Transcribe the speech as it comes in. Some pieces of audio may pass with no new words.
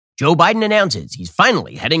Joe Biden announces he's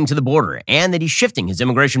finally heading to the border and that he's shifting his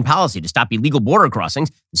immigration policy to stop illegal border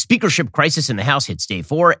crossings. The speakership crisis in the House hits day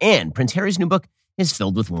 4, and Prince Harry's new book is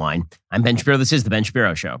filled with wine. I'm Ben Shapiro. This is The Ben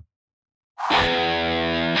Shapiro Show.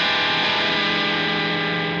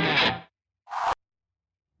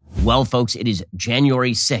 Well, folks, it is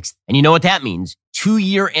January 6th. And you know what that means?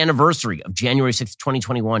 2-year anniversary of January 6th,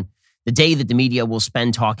 2021. The day that the media will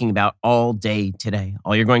spend talking about all day today.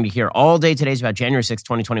 All you're going to hear all day today is about January 6th,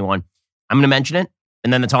 2021. I'm going to mention it,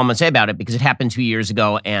 and then that's all I'm going to say about it because it happened 2 years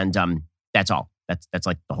ago, and that's all. That's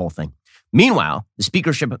like the whole thing. Meanwhile, the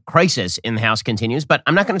speakership crisis in the House continues, but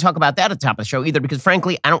I'm not going to talk about that at the top of the show either because,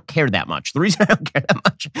 frankly, I don't care that much. The reason I don't care that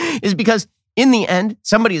much is because in the end,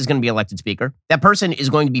 somebody is going to be elected speaker. That person is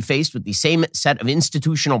going to be faced with the same set of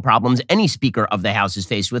institutional problems any speaker of the House is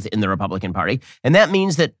faced with in the Republican Party, and that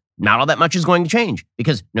means that not all that much is going to change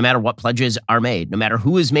because no matter what pledges are made, no matter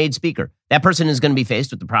who is made speaker, that person is going to be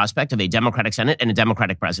faced with the prospect of a Democratic Senate and a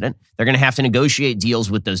Democratic president. They're going to have to negotiate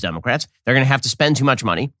deals with those Democrats. They're going to have to spend too much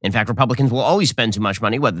money. In fact, Republicans will always spend too much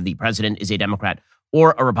money, whether the president is a Democrat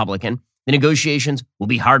or a Republican. The negotiations will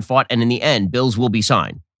be hard fought, and in the end, bills will be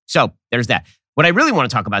signed. So there's that. What I really want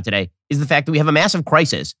to talk about today is the fact that we have a massive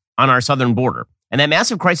crisis on our southern border. And that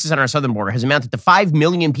massive crisis on our southern border has amounted to 5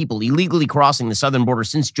 million people illegally crossing the southern border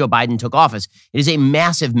since Joe Biden took office. It is a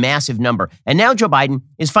massive, massive number. And now Joe Biden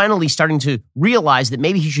is finally starting to realize that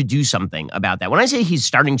maybe he should do something about that. When I say he's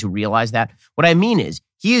starting to realize that, what I mean is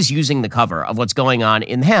he is using the cover of what's going on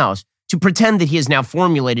in the House to pretend that he has now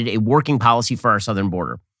formulated a working policy for our southern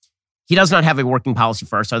border. He does not have a working policy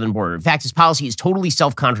for our southern border. In fact, his policy is totally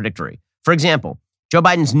self-contradictory. For example, Joe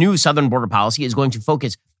Biden's new southern border policy is going to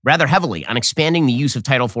focus rather heavily on expanding the use of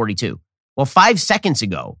Title 42. Well, 5 seconds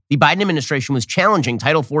ago, the Biden administration was challenging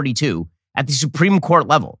Title 42 at the Supreme Court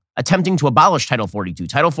level, attempting to abolish Title 42.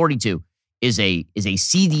 Title 42 is a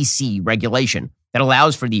CDC regulation that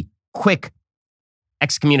allows for the quick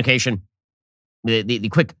excommunication, the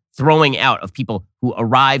quick throwing out of people who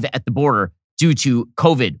arrive at the border due to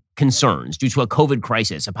COVID concerns, due to a COVID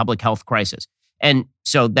crisis, a public health crisis. And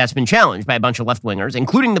so that's been challenged by a bunch of left-wingers,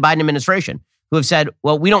 including the Biden administration, who have said,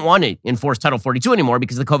 well, we don't want to enforce Title 42 anymore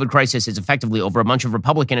because the COVID crisis is effectively over. A bunch of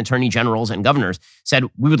Republican attorney generals and governors said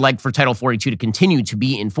we would like for Title 42 to continue to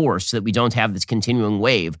be enforced so that we don't have this continuing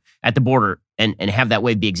wave at the border and have that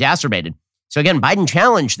wave be exacerbated. So again, Biden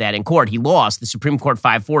challenged that in court. He lost. The Supreme Court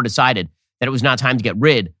 5-4 decided that it was not time to get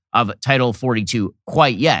rid of Title 42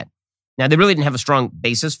 quite yet. Now, they really didn't have a strong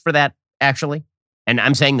basis for that, actually. And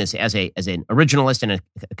I'm saying this as an originalist and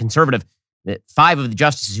a conservative. That 5 of the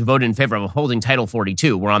justices who voted in favor of upholding Title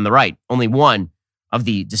 42 were on the right. Only one of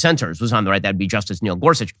the dissenters was on the right. That would be Justice Neil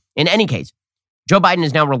Gorsuch. In any case, Joe Biden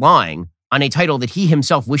is now relying on a title that he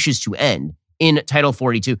himself wishes to end in Title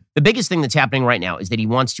 42. The biggest thing that's happening right now is that he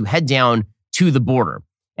wants to head down to the border.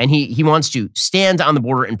 And he wants to stand on the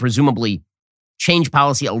border and presumably change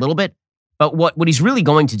policy a little bit. But what he's really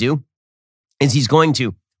going to do is he's going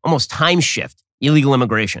to almost time shift illegal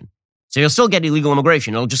immigration. So you'll still get illegal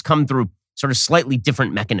immigration. It'll just come through sort of slightly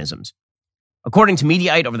different mechanisms. According to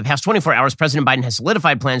Mediaite, over the past 24 hours, President Biden has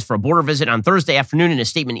solidified plans for a border visit on Thursday afternoon. In a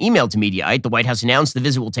statement emailed to Mediaite, the White House announced the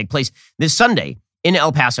visit will take place this Sunday in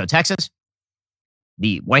El Paso, Texas.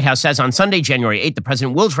 The White House says on Sunday, January 8th, the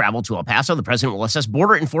president will travel to El Paso. The president will assess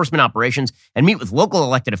border enforcement operations and meet with local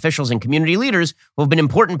elected officials and community leaders who have been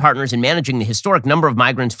important partners in managing the historic number of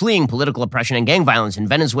migrants fleeing political oppression and gang violence in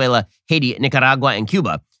Venezuela, Haiti, Nicaragua, and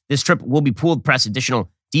Cuba. This trip will be pooled press. Additional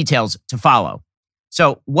details to follow.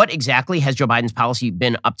 So what exactly has Joe Biden's policy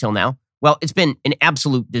been up till now? Well, it's been an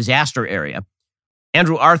absolute disaster area.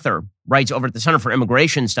 Andrew Arthur writes over at the Center for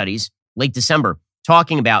Immigration Studies, late December,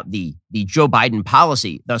 talking about the Joe Biden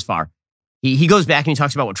policy thus far. He goes back and he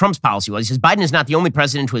talks about what Trump's policy was. He says, Biden is not the only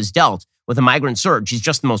president who has dealt with a migrant surge. He's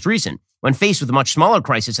just the most recent. When faced with a much smaller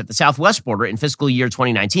crisis at the southwest border in fiscal year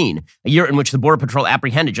 2019, a year in which the Border Patrol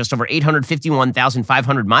apprehended just over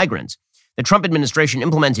 851,500 migrants, the Trump administration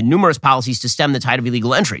implemented numerous policies to stem the tide of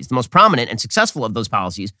illegal entries. The most prominent and successful of those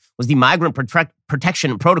policies was the Migrant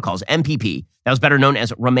Protection Protocols, MPP, that was better known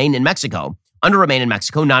as Remain in Mexico. Under Remain in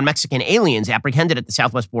Mexico, non-Mexican aliens apprehended at the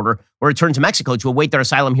southwest border were returned to Mexico to await their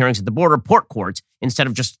asylum hearings at the border port courts instead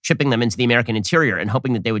of just shipping them into the American interior and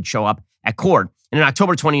hoping that they would show up at court. In an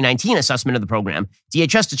October 2019 assessment of the program,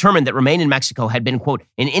 DHS determined that Remain in Mexico had been, quote,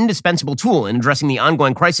 an indispensable tool in addressing the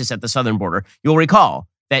ongoing crisis at the southern border. You'll recall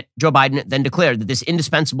that Joe Biden then declared that this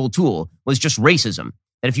indispensable tool was just racism,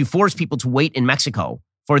 that if you force people to wait in Mexico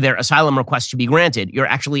for their asylum requests to be granted, you're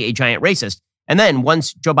actually a giant racist. And then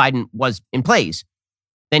once Joe Biden was in place,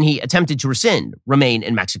 Then he attempted to remain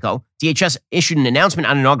in Mexico. DHS issued an announcement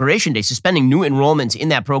on Inauguration Day suspending new enrollments in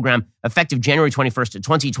that program effective January 21st,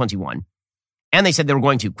 2021. And they said they were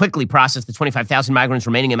going to quickly process the 25,000 migrants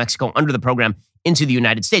remaining in Mexico under the program into the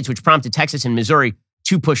United States, which prompted Texas and Missouri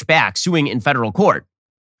to push back, suing in federal court.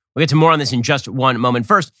 We'll get to more on this in just one moment.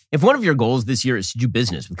 First, if one of your goals this year is to do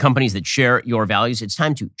business with companies that share your values, it's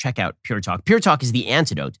time to check out Pure Talk. Pure Talk is the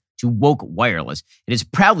antidote to woke wireless. It is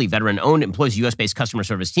proudly veteran-owned, employs a U.S.-based customer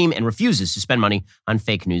service team, and refuses to spend money on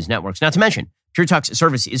fake news networks. Not to mention, Pure Talk's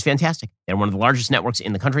service is fantastic. They're one of the largest networks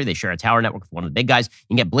in the country. They share a tower network with one of the big guys.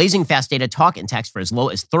 You can get blazing fast data, talk, and text for as low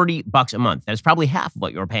as $30 a month. That is probably half of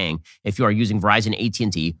what you're paying if you are using Verizon,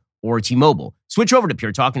 AT&T, or T-Mobile. Switch over to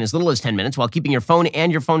Pure Talk in as little as 10 minutes while keeping your phone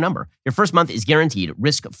and your phone number. Your first month is guaranteed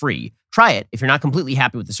risk-free. Try it. If you're not completely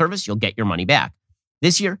happy with the service, you'll get your money back.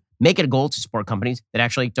 This year, make it a goal to support companies that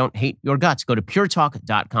actually don't hate your guts. Go to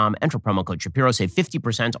puretalk.com, enter promo code Shapiro, save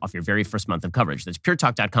 50% off your very first month of coverage. That's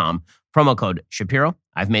puretalk.com, promo code Shapiro.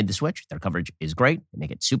 I've made the switch. Their coverage is great. They make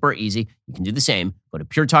it super easy. You can do the same. Go to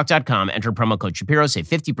puretalk.com, enter promo code Shapiro, save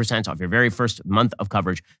 50% off your very first month of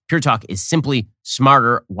coverage. Pure Talk is simply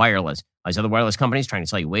smarter wireless. All these other wireless companies trying to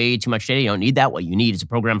sell you way too much data. You don't need that. What you need is a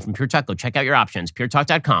program from Pure Talk. Go check out your options.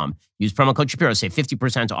 puretalk.com. Use promo code Shapiro. Save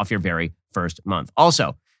 50% off your very first month.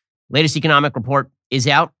 Also, latest economic report is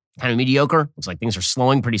out. Kind of mediocre. Looks like things are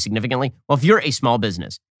slowing pretty significantly. Well, if you're a small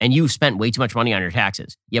business and you've spent way too much money on your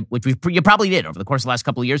taxes, which you probably did over the course of the last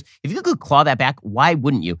couple of years, if you could claw that back, why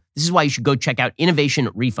wouldn't you? This is why you should go check out Innovation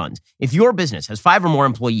Refunds. If your business has 5 or more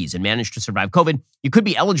employees and managed to survive COVID, you could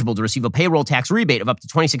be eligible to receive a payroll tax rebate of up to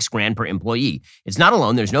 $26,000 per employee. It's not a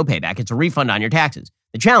loan. There's no payback. It's a refund on your taxes.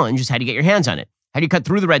 The challenge is how do you get your hands on it? How do you cut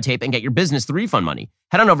through the red tape and get your business the refund money?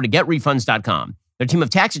 Head on over to getrefunds.com. Their team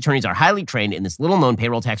of tax attorneys are highly trained in this little-known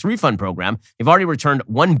payroll tax refund program. They've already returned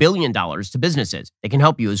 $1 billion to businesses. They can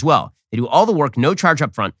help you as well. They do all the work, no charge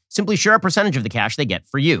up front. Simply share a percentage of the cash they get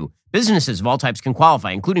for you. Businesses of all types can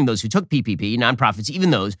qualify, including those who took PPP, nonprofits,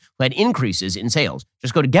 even those who had increases in sales.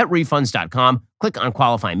 Just go to getrefunds.com, click on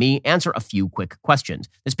Qualify Me, answer a few quick questions.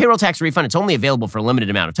 This payroll tax refund, it's only available for a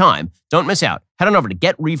limited amount of time. Don't miss out. Head on over to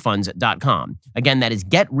getrefunds.com. Again, that is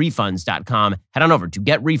getrefunds.com. Head on over to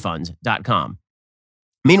getrefunds.com.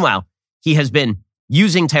 Meanwhile, he has been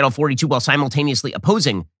using Title 42 while simultaneously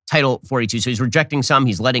opposing Title 42. So he's rejecting some,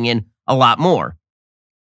 he's letting in a lot more.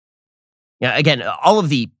 Yeah, again, all of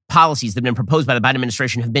the policies that have been proposed by the Biden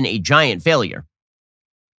administration have been a giant failure.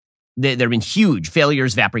 There have been huge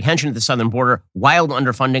failures of apprehension at the southern border, wild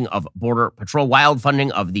underfunding of Border Patrol, wild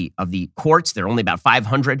funding of the courts. There are only about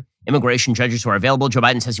 500 immigration judges who are available. Joe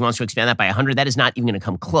Biden says he wants to expand that by 100. That is not even going to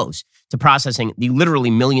come close to processing the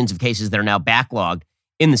literally millions of cases that are now backlogged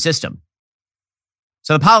in the system.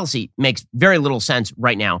 So the policy makes very little sense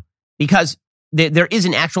right now because there is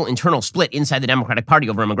an actual internal split inside the Democratic Party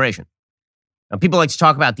over immigration. Now, people like to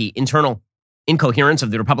talk about the internal incoherence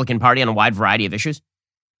of the Republican Party on a wide variety of issues.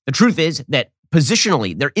 The truth is that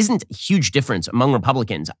positionally, there isn't a huge difference among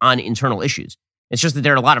Republicans on internal issues. It's just that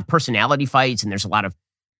there are a lot of personality fights and there's a lot of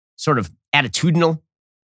sort of attitudinal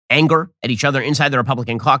anger at each other inside the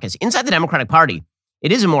Republican caucus. Inside the Democratic Party,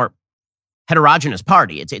 it is a more heterogeneous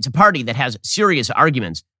party. It's a party that has serious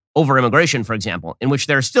arguments over immigration, for example, in which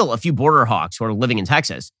there are still a few border hawks who are living in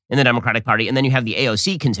Texas in the Democratic Party, and then you have the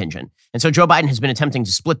AOC contingent. And so Joe Biden has been attempting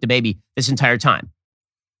to split the baby this entire time.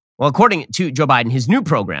 Well, according to Joe Biden, his new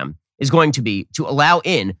program is going to be to allow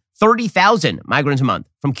in 30,000 migrants a month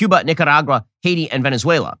from Cuba, Nicaragua, Haiti, and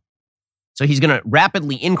Venezuela. So he's going to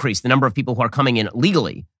rapidly increase the number of people who are coming in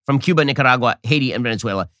legally from Cuba, Nicaragua, Haiti, and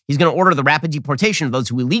Venezuela. He's going to order the rapid deportation of those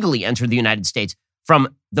who illegally enter the United States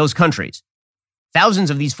from those countries. Thousands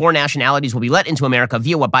of these foreign nationalities will be let into America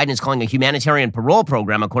via what Biden is calling a humanitarian parole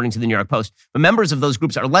program, according to the New York Post. But members of those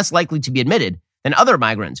groups are less likely to be admitted than other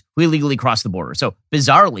migrants who illegally cross the border. So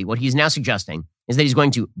bizarrely, what he's now suggesting is that he's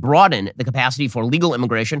going to broaden the capacity for legal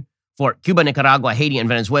immigration for Cuba, Nicaragua, Haiti, and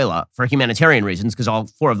Venezuela for humanitarian reasons, because all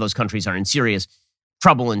 4 of those countries are in serious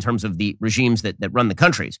trouble in terms of the regimes that run the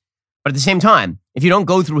countries. But at the same time, if you don't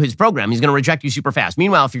go through his program, he's going to reject you super fast.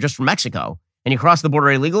 Meanwhile, if you're just from Mexico and you cross the border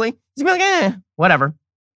illegally, he's going to be like, whatever.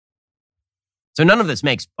 So none of this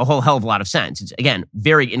makes a whole hell of a lot of sense. It's, again,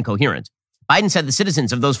 very incoherent. Biden said the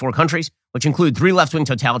citizens of those 4 countries, which include 3 left-wing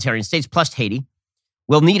totalitarian states plus Haiti,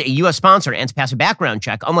 will need a U.S. sponsor and to pass a background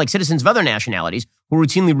check, unlike citizens of other nationalities who are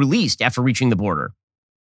routinely released after reaching the border.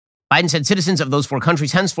 Biden said citizens of those 4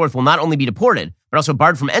 countries henceforth will not only be deported, but also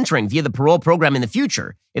barred from entering via the parole program in the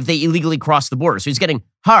future if they illegally cross the border. So he's getting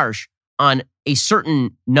harsh on a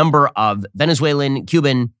certain number of Venezuelan,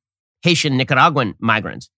 Cuban, Haitian, Nicaraguan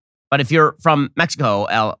migrants. But if you're from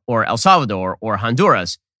Mexico or El Salvador or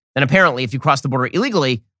Honduras, then apparently if you cross the border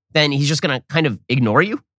illegally, then he's just going to kind of ignore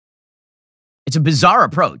you. It's a bizarre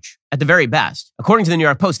approach at the very best. According to the New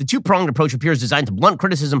York Post, the two-pronged approach appears designed to blunt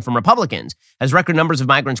criticism from Republicans as record numbers of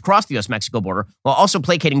migrants cross the U.S.-Mexico border, while also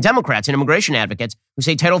placating Democrats and immigration advocates who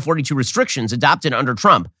say Title 42 restrictions adopted under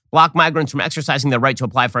Trump block migrants from exercising their right to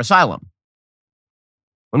apply for asylum.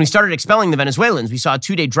 When we started expelling the Venezuelans, we saw a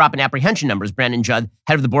 2-day drop in apprehension numbers, Brandon Judd,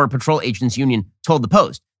 head of the Border Patrol Agents Union, told the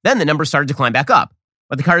Post. Then the numbers started to climb back up.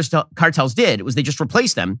 What the cartels did was they just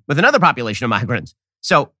replaced them with another population of migrants.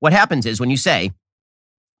 So what happens is when you say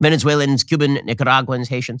Venezuelans, Cuban, Nicaraguans,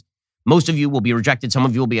 Haitians, most of you will be rejected, some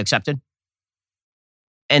of you will be accepted.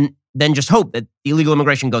 And then just hope that illegal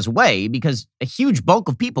immigration goes away because a huge bulk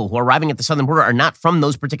of people who are arriving at the southern border are not from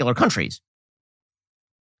those particular countries.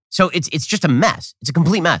 So it's just a mess. It's a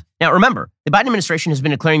complete mess. Now, remember, the Biden administration has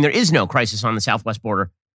been declaring there is no crisis on the southwest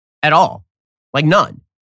border at all. Like none.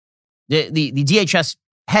 The DHS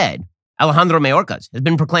head, Alejandro Mayorkas, has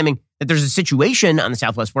been proclaiming that there's a situation on the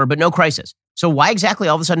southwest border, but no crisis. So why exactly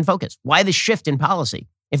all of a sudden focus? Why the shift in policy?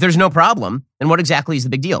 If there's no problem, then what exactly is the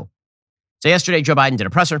big deal? So yesterday, Joe Biden did a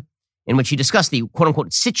presser in which he discussed the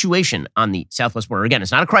quote-unquote situation on the southwest border. Again,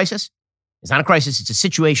 it's not a crisis. It's not a crisis. It's a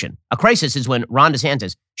situation. A crisis is when Ron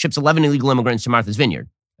DeSantis ships 11 illegal immigrants to Martha's Vineyard.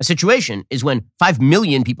 A situation is when 5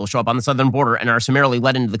 million people show up on the southern border and are summarily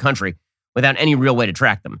let into the country without any real way to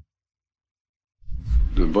track them.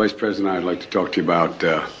 The Vice President, I'd like to talk to you about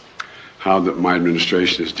how my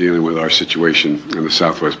administration is dealing with our situation on the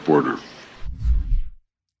southwest border.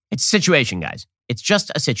 It's a situation, guys. It's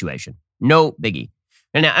just a situation. No biggie.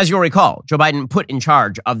 And now, as you'll recall, Joe Biden put in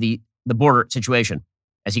charge of the border situation,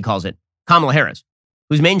 as he calls it, Kamala Harris,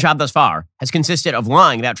 whose main job thus far has consisted of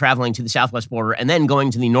lying about traveling to the southwest border and then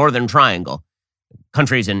going to the Northern Triangle,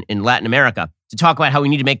 countries in Latin America, to talk about how we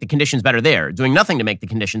need to make the conditions better there, doing nothing to make the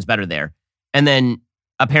conditions better there, and then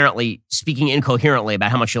apparently speaking incoherently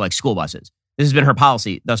about how much she likes school buses. This has been her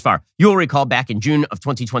policy thus far. You'll recall back in June of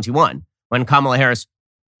 2021 when Kamala Harris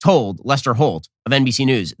told Lester Holt of NBC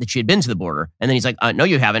News that she had been to the border. And then he's like, no,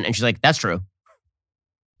 you haven't. And she's like, that's true.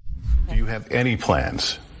 Do you have any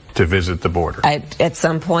plans to visit the border? At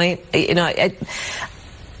some point,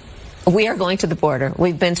 we are going to the border.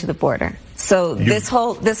 We've been to the border. So this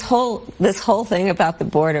whole thing about the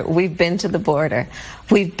border, we've been to the border.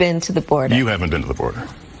 We've been to the border. You haven't been to the border.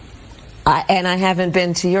 And I haven't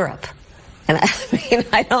been to Europe. And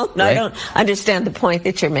I don't understand the point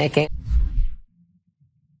that you're making.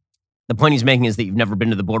 The point he's making is that you've never been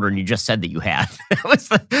to the border and you just said that you had. That was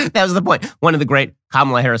the point. One of the great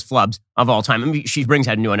Kamala Harris flubs of all time. I mean, she brings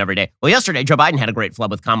out a new one every day. Well, yesterday, Joe Biden had a great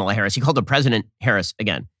flub with Kamala Harris. He called her President Harris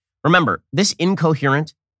again. Remember, this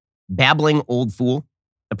incoherent, babbling old fool,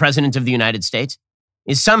 the President of the United States,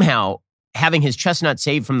 is somehow having his chestnut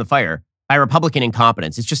saved from the fire by Republican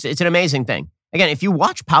incompetence. It's an amazing thing. Again, if you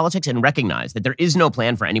watch politics and recognize that there is no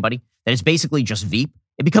plan for anybody, that it's basically just Veep,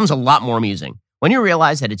 it becomes a lot more amusing. When you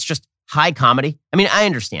realize that it's just high comedy, I mean, I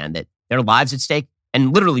understand that there are lives at stake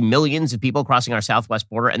and literally millions of people crossing our southwest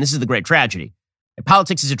border, and this is the great tragedy.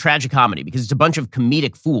 Politics is a tragic comedy because it's a bunch of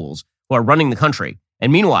comedic fools who are running the country.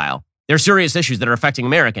 And meanwhile, there are serious issues that are affecting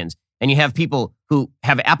Americans, and you have people who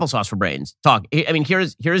have applesauce for brains talk. I mean, here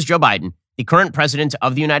is Joe Biden, the current president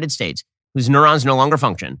of the United States, whose neurons no longer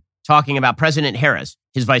function, talking about President Harris,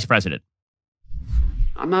 his vice president.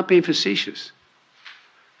 I'm not being facetious.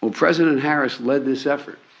 Well, President Harris led this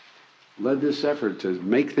effort to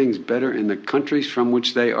make things better in the countries from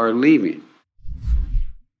which they are leaving.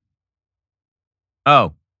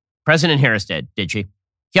 Oh, President Harris did she?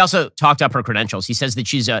 He also talked up her credentials. He says that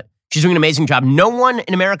she's doing an amazing job. No one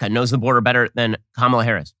in America knows the border better than Kamala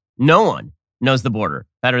Harris. No one knows the border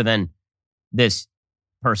better than this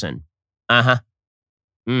person.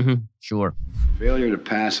 Sure. Failure to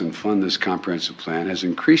pass and fund this comprehensive plan has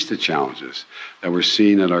increased the challenges that we're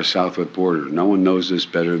seeing at our southwest border. No one knows this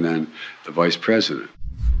better than the vice president.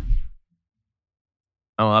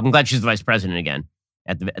 Oh, I'm glad she's the vice president again,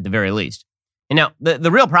 at the very least. And now,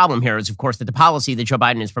 the real problem here is, of course, that the policy that Joe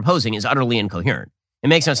Biden is proposing is utterly incoherent. It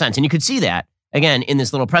makes no sense. And you could see that, again, in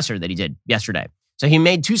this little presser that he did yesterday. So he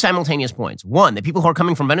made two simultaneous points. One, that people who are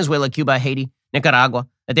coming from Venezuela, Cuba, Haiti, Nicaragua,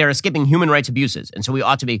 that they are escaping human rights abuses. And so we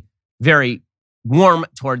ought to be very warm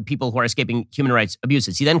toward people who are escaping human rights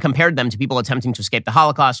abuses. He then compared them to people attempting to escape the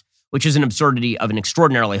Holocaust, which is an absurdity of an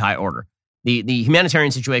extraordinarily high order. The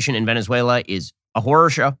humanitarian situation in Venezuela is a horror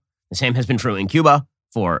show. The same has been true in Cuba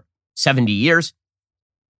for 70 years.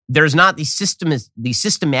 There's not the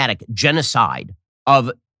systematic genocide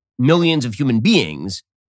of millions of human beings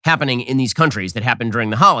happening in these countries that happened during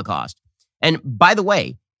the Holocaust. And by the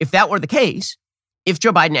way, if that were the case, if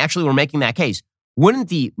Joe Biden actually were making that case, wouldn't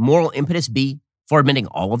the moral impetus be for admitting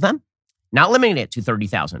all of them? Not limiting it to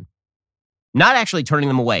 30,000. Not actually turning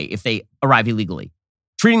them away if they arrive illegally.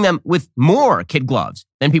 Treating them with more kid gloves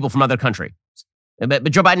than people from other countries. But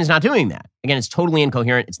Joe Biden is not doing that. Again, it's totally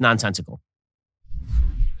incoherent. It's nonsensical.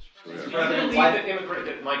 Do you believe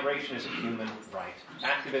that migration is a human right?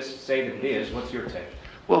 Activists say that it is. What's your take?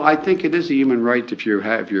 Well, I think it is a human right if your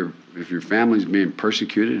family's being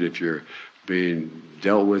persecuted, if you're being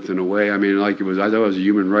dealt with in a way. I mean, I thought it was a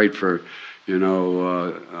human right for,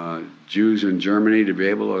 Jews in Germany to be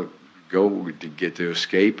able to go to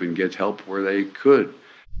escape and get help where they could.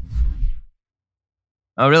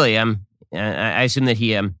 Oh, really? I assume that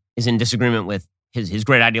he is in disagreement with his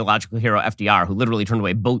great ideological hero, FDR, who literally turned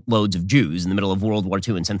away boatloads of Jews in the middle of World War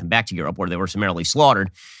II and sent them back to Europe, where they were summarily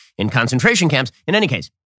slaughtered in concentration camps. In any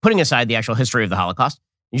case, putting aside the actual history of the Holocaust,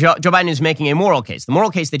 Joe Biden is making a moral case. The moral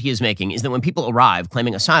case that he is making is that when people arrive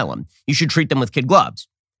claiming asylum, you should treat them with kid gloves.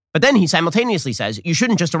 But then he simultaneously says you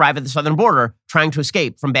shouldn't just arrive at the southern border trying to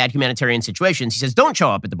escape from bad humanitarian situations. He says don't show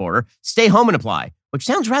up at the border, stay home and apply, which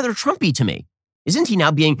sounds rather Trumpy to me. Isn't he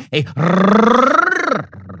now being a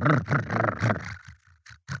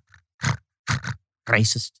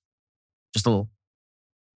racist? Just a little.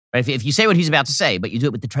 Right? If you say what he's about to say, but you do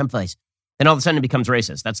it with the Trump voice, then all of a sudden it becomes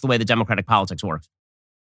racist. That's the way the democratic politics works.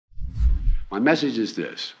 My message is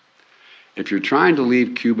this. If you're trying to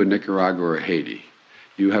leave Cuba, Nicaragua, or Haiti,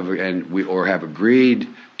 or have agreed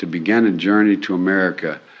to begin a journey to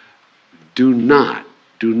America, do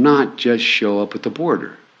not just show up at the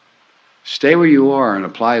border. Stay where you are and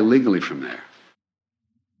apply legally from there.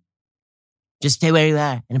 Just stay where you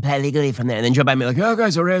are and apply legally from there. And then Joe Biden be like, oh,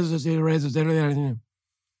 guys are racist.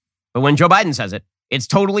 But when Joe Biden says it, it's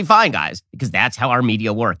totally fine, guys, because that's how our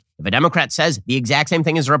media work. If a Democrat says the exact same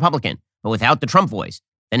thing as a Republican, but without the Trump voice,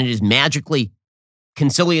 then it is magically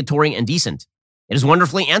conciliatory and decent. It is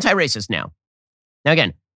wonderfully anti-racist now. Now,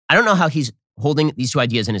 again, I don't know how he's holding these two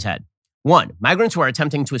ideas in his head. One, migrants who are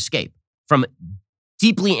attempting to escape from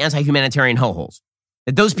deeply anti-humanitarian hellholes,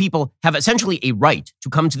 that those people have essentially a right to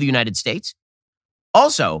come to the United States.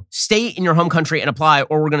 Also, stay in your home country and apply,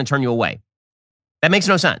 or we're going to turn you away. That makes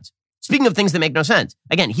no sense. Speaking of things that make no sense,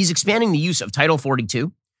 again, he's expanding the use of Title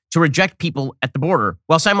 42 to reject people at the border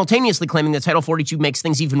while simultaneously claiming that Title 42 makes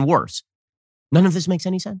things even worse. None of this makes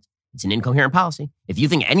any sense. It's an incoherent policy. If you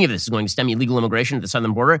think any of this is going to stem illegal immigration at the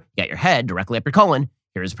southern border, you got your head directly up your colon.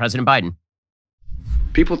 Here is President Biden.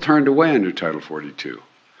 People turned away under Title 42,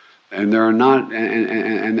 and they're not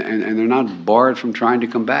and they're not barred from trying to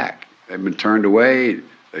come back. They've been turned away.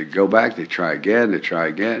 They go back. They try again. They try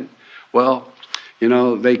again. Well,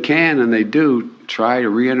 they can and they do try to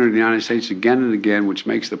re-enter the United States again and again, which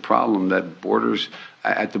makes the problem that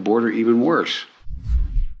at the border even worse.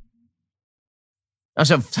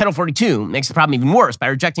 So Title 42 makes the problem even worse by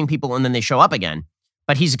rejecting people and then they show up again.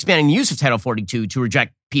 But he's expanding the use of Title 42 to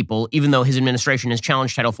reject people, even though his administration has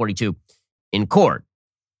challenged Title 42 in court.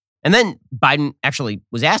 And then Biden actually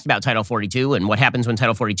was asked about Title 42 and what happens when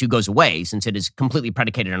Title 42 goes away, since it is completely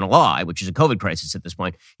predicated on a lie, which is a COVID crisis at this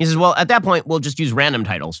point. He says, well, at that point, we'll just use random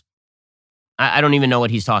titles. I don't even know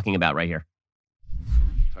what he's talking about right here.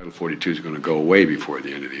 Title 42 is going to go away before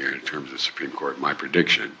the end of the year in terms of the Supreme Court, my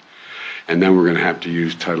prediction. And then we're going to have to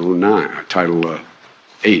use Title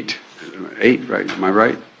 8. 8, right? Am I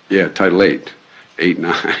right? Yeah, Title 8. 8,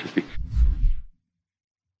 9.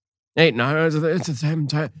 8, 9, it's the same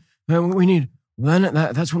time. We need, then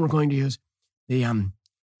that's when we're going to use the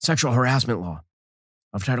sexual harassment law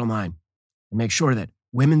of Title 9 and make sure that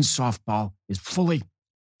women's softball is fully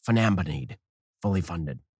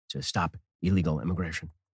funded to stop illegal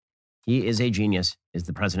immigration. He is a genius, is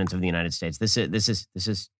the president of the United States. This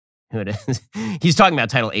is who it is. He's talking about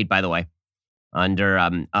Title 8, by the way, under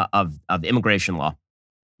of immigration law.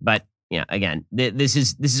 But yeah, again, this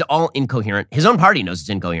is all incoherent. His own party knows it's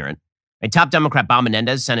incoherent. A top Democrat, Bob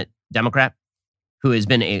Menendez, Senate Democrat, who has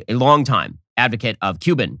been a long time advocate of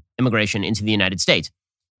Cuban immigration into the United States.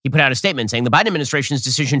 He put out a statement saying the Biden administration's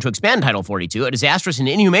decision to expand Title 42, a disastrous and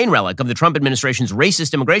inhumane relic of the Trump administration's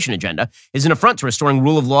racist immigration agenda, is an affront to restoring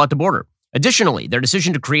rule of law at the border. Additionally, their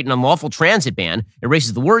decision to create an unlawful transit ban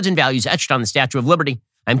erases the words and values etched on the Statue of Liberty.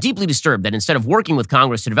 I'm deeply disturbed that instead of working with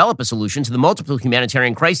Congress to develop a solution to the multiple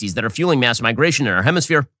humanitarian crises that are fueling mass migration in our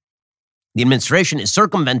hemisphere, the administration is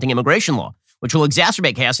circumventing immigration law, which will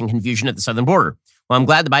exacerbate chaos and confusion at the southern border. While I'm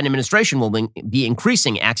glad the Biden administration will be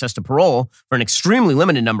increasing access to parole for an extremely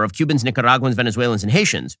limited number of Cubans, Nicaraguans, Venezuelans, and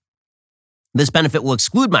Haitians, this benefit will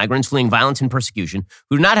exclude migrants fleeing violence and persecution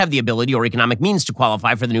who do not have the ability or economic means to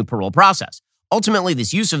qualify for the new parole process. Ultimately,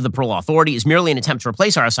 this use of the parole authority is merely an attempt to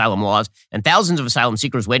replace our asylum laws, and thousands of asylum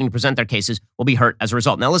seekers waiting to present their cases will be hurt as a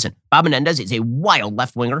result. Now listen, Bob Menendez is a wild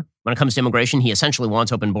left-winger when it comes to immigration. He essentially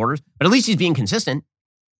wants open borders, but at least he's being consistent.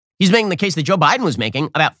 He's making the case that Joe Biden was making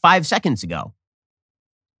about 5 seconds ago.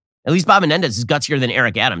 At least Bob Menendez is gutsier than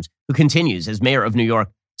Eric Adams, who continues as mayor of New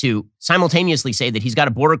York to simultaneously say that he's got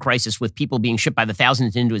a border crisis with people being shipped by the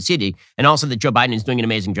thousands into a city, and also that Joe Biden is doing an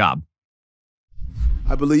amazing job.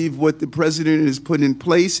 I believe what the president has put in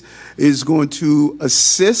place is going to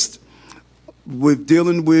assist with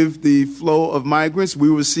dealing with the flow of migrants.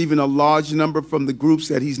 We're receiving a large number from the groups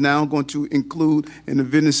that he's now going to include in the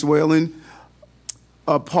Venezuelan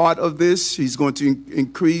part of this. He's going to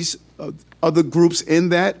increase other groups in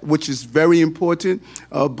that, which is very important.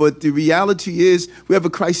 But the reality is we have a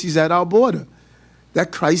crisis at our border.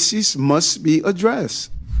 That crisis must be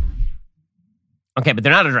addressed. Okay, but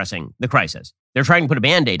they're not addressing the crisis. They're trying to put a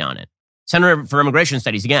Band-Aid on it. Center for Immigration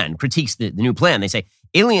Studies, again, critiques the new plan. They say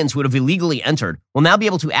aliens who would have illegally entered will now be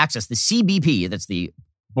able to access the CBP, that's the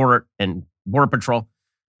Border Patrol,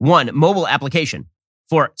 mobile application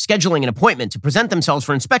for scheduling an appointment to present themselves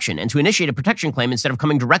for inspection and to initiate a protection claim instead of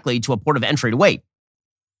coming directly to a port of entry to wait.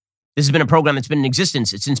 This has been a program that's been in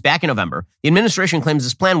existence since back in November. The administration claims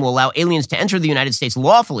this plan will allow aliens to enter the United States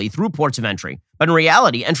lawfully through ports of entry. But in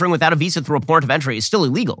reality, entering without a visa through a port of entry is still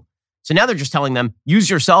illegal. So now they're just telling them, use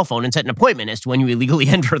your cell phone and set an appointment as to when you illegally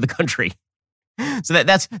enter the country. So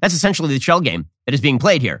that's essentially the shell game that is being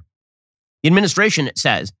played here. The administration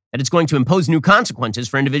says that it's going to impose new consequences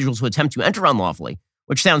for individuals who attempt to enter unlawfully,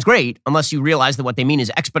 which sounds great unless you realize that what they mean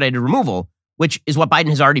is expedited removal, which is what Biden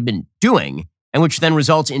has already been doing, and which then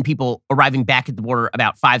results in people arriving back at the border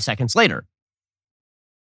about 5 seconds later.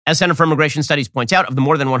 As Center for Immigration Studies points out, of the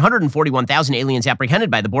more than 141,000 aliens apprehended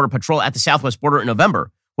by the Border Patrol at the southwest border in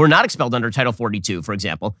November, who were not expelled under Title 42, for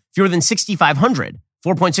example, fewer than 6,500,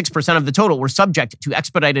 4.6% of the total, were subject to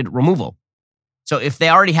expedited removal. So if they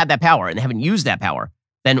already had that power and they haven't used that power,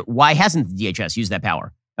 then why hasn't the DHS used that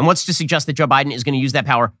power? And what's to suggest that Joe Biden is going to use that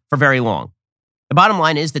power for very long? The bottom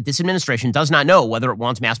line is that this administration does not know whether it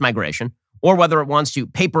wants mass migration or whether it wants to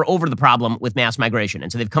paper over the problem with mass migration.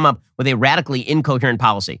 And so they've come up with a radically incoherent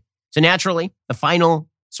policy. So naturally, the final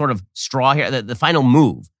sort of straw here, the final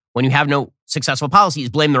move when you have no successful policy is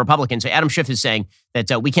blame the Republicans. So Adam Schiff is saying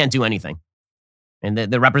that we can't do anything. And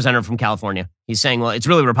the representative from California, he's saying, well, it's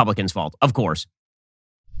really Republicans' fault, of course.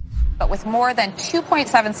 But with more than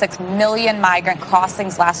 2.76 million migrant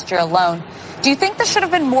crossings last year alone, do you think this should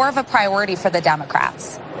have been more of a priority for the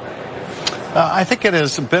Democrats? I think it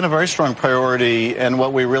has been a very strong priority, and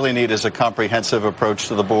what we really need is a comprehensive approach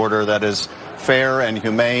to the border that is fair and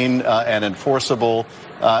humane and enforceable.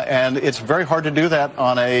 And it's very hard to do that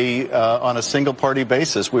on a single-party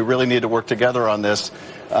basis. We really need to work together on this.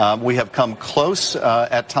 We have come close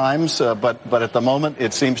at times, but at the moment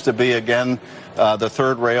it seems to be, again, the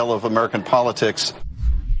third rail of American politics.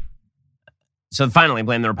 So finally,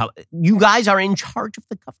 blame the Republicans. You guys are in charge of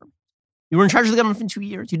the government. You were in charge of the government for 2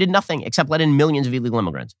 years. You did nothing except let in millions of illegal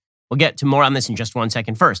immigrants. We'll get to more on this in just 1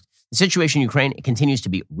 second. First, the situation in Ukraine, it continues to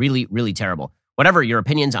be really, really terrible. Whatever your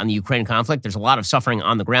opinions on the Ukraine conflict, there's a lot of suffering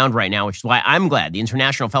on the ground right now, which is why I'm glad the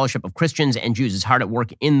International Fellowship of Christians and Jews is hard at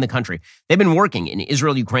work in the country. They've been working in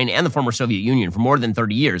Israel, Ukraine, and the former Soviet Union for more than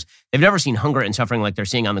 30 years. They've never seen hunger and suffering like they're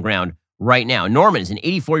seeing on the ground right now. Norman is an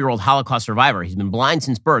 84-year-old Holocaust survivor. He's been blind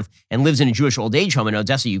since birth and lives in a Jewish old age home in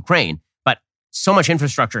Odessa, Ukraine. But so much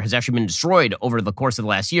infrastructure has actually been destroyed over the course of the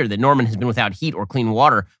last year that Norman has been without heat or clean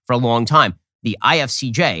water for a long time. The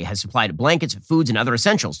IFCJ has supplied blankets, foods, and other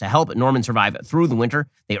essentials to help Norman survive through the winter.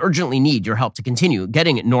 They urgently need your help to continue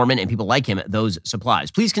getting Norman and people like him those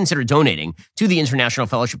supplies. Please consider donating to the International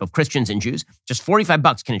Fellowship of Christians and Jews. Just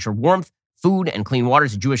 $45 can ensure warmth, food, and clean water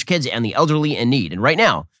to Jewish kids and the elderly in need. And right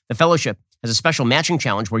now, the fellowship has a special matching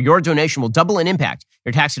challenge where your donation will double in impact.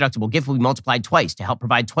 Your tax-deductible gift will be multiplied twice to help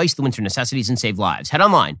provide twice the winter necessities and save lives. Head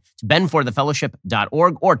online to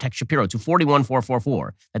benforthefellowship.org or text Shapiro to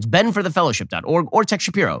 41444. That's benforthefellowship.org or text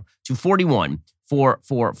Shapiro to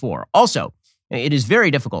 41444. Also, it is very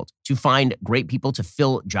difficult to find great people to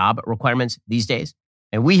fill job requirements these days.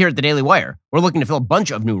 And we here at the Daily Wire, we're looking to fill a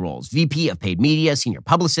bunch of new roles. VP of Paid Media, Senior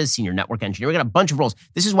Publicist, Senior Network Engineer. We got a bunch of roles.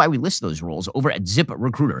 This is why we list those roles over at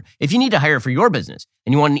ZipRecruiter. If you need to hire for your business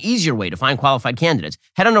and you want an easier way to find qualified candidates,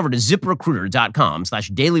 head on over to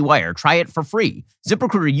ZipRecruiter.com/dailywire. Try it for free.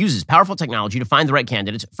 ZipRecruiter uses powerful technology to find the right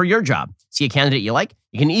candidates for your job. See a candidate you like?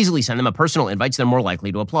 You can easily send them a personal invite so they're more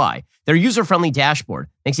likely to apply. Their user-friendly dashboard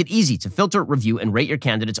makes it easy to filter, review, and rate your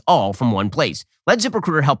candidates all from one place. Let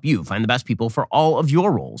ZipRecruiter help you find the best people for all of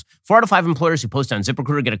your roles. 4 out of 5 employers who post on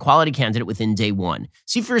ZipRecruiter get a quality candidate within day one.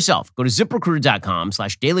 See for yourself. Go to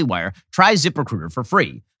ZipRecruiter.com/dailywire. Try ZipRecruiter for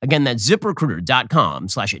free. Again, that's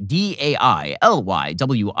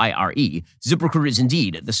ZipRecruiter.com/DAILYWIRE. ZipRecruiter is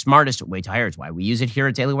indeed the smartest way to hire. It's why we use it here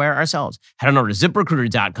at Daily Wire ourselves. Head on over to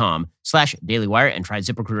ZipRecruiter.com/dailywire and try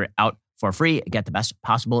ZipRecruiter out for free. Get the best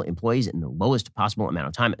possible employees in the lowest possible amount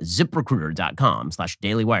of time.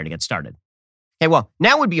 ZipRecruiter.com/dailywire to get started. Okay, well,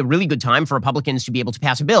 now would be a really good time for Republicans to be able to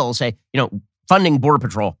pass a bill, say, funding Border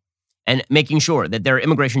Patrol and making sure that there are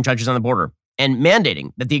immigration judges on the border and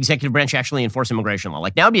mandating that the executive branch actually enforce immigration law.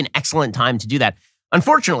 Like, now would be an excellent time to do that.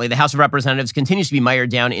 Unfortunately, the House of Representatives continues to be mired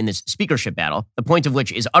down in this speakership battle, the point of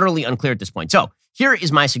which is utterly unclear at this point. So here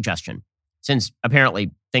is my suggestion, since apparently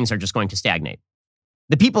things are just going to stagnate.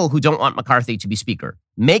 The people who don't want McCarthy to be speaker,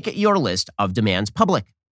 make your list of demands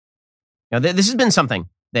public. Now, this has been something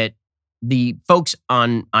that the folks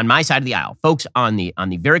on my side of the aisle, folks on the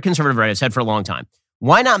very conservative right, have said for a long time.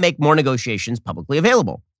 Why not make more negotiations publicly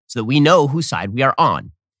available so that we know whose side we are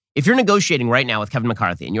on? If you're negotiating right now with Kevin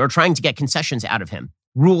McCarthy and you're trying to get concessions out of him,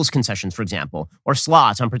 rules concessions, for example, or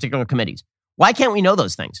slots on particular committees, why can't we know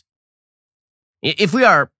those things? If we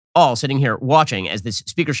are all sitting here watching as this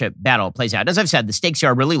speakership battle plays out, as I've said, the stakes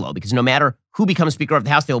are really low because no matter who becomes Speaker of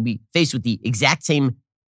the House, they will be faced with the exact same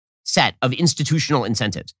set of institutional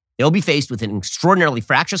incentives. They'll be faced with an extraordinarily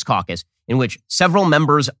fractious caucus in which several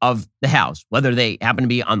members of the House, whether they happen to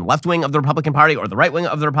be on the left wing of the Republican Party or the right wing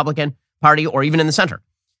of the Republican Party or even in the center,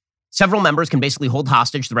 several members can basically hold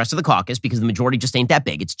hostage the rest of the caucus because the majority just ain't that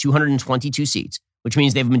big. It's 222 seats, which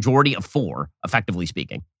means they have a majority of 4, effectively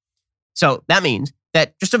speaking. So that means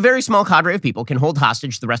that just a very small cadre of people can hold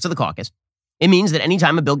hostage the rest of the caucus. It means that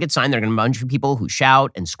anytime a bill gets signed, there are going to be a bunch of people who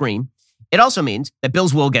shout and scream. It also means that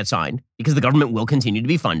bills will get signed because the government will continue to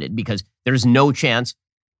be funded because there's no chance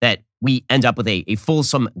that we end up with a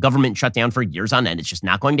fulsome government shutdown for years on end. It's just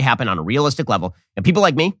not going to happen on a realistic level. And people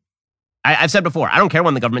like me, I've said before, I don't care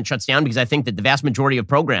when the government shuts down because I think that the vast majority of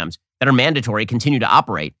programs that are mandatory continue to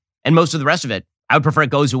operate. And most of the rest of it, I would prefer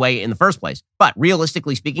it goes away in the first place. But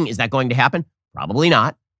realistically speaking, is that going to happen? Probably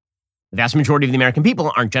not. The vast majority of the American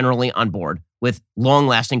people aren't generally on board with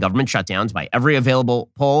long-lasting government shutdowns by every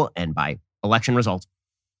available poll and by election results.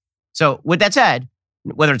 So with that said,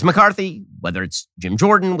 whether it's McCarthy, whether it's Jim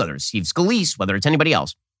Jordan, whether it's Steve Scalise, whether it's anybody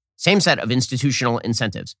else, same set of institutional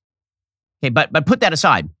incentives. Okay, but put that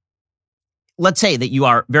aside. Let's say that you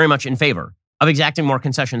are very much in favor of exacting more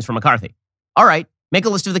concessions from McCarthy. All right, make a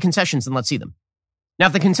list of the concessions and let's see them. Now,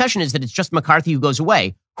 if the concession is that it's just McCarthy who goes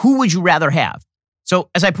away, who would you rather have? So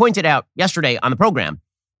as I pointed out yesterday on the program,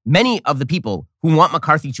 many of the people who want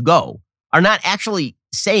McCarthy to go are not actually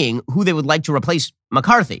saying who they would like to replace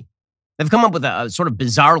McCarthy. They've come up with a sort of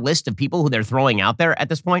bizarre list of people who they're throwing out there at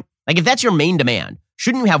this point. Like, if that's your main demand,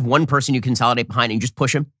 shouldn't you have one person you consolidate behind and you just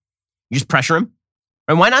push him? You just pressure him?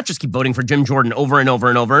 And why not just keep voting for Jim Jordan over and over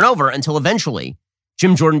and over and over until eventually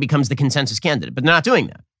Jim Jordan becomes the consensus candidate? But they're not doing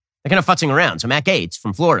that. They're kind of futzing around. So Matt Gaetz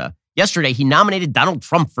from Florida, yesterday he nominated Donald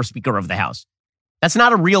Trump for Speaker of the House. That's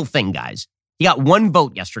not a real thing, guys. He got one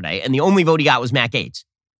vote yesterday, and the only vote he got was Matt Gaetz.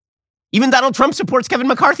 Even Donald Trump supports Kevin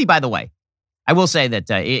McCarthy, by the way. I will say that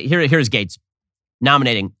here's Gaetz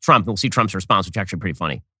nominating Trump. We'll see Trump's response, which is actually pretty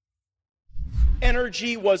funny.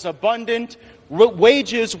 Energy was abundant.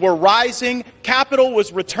 Wages were rising. Capital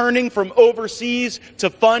was returning from overseas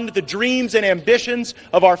to fund the dreams and ambitions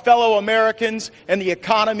of our fellow Americans, and the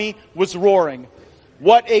economy was roaring.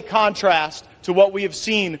 What a contrast to what we have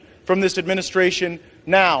seen from this administration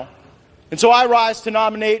now. And so I rise to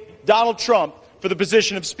nominate Donald Trump for the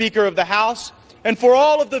position of Speaker of the House. And for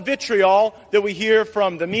all of the vitriol that we hear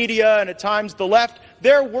from the media and at times the left,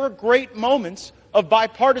 there were great moments of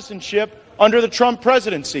bipartisanship under the Trump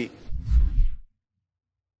presidency.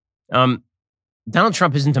 Donald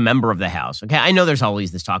Trump isn't a member of the House. Okay, I know there's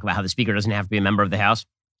always this talk about how the Speaker doesn't have to be a member of the House.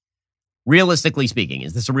 Realistically speaking,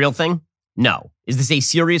 is this a real thing? No. Is this a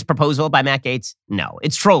serious proposal by Matt Gaetz? No.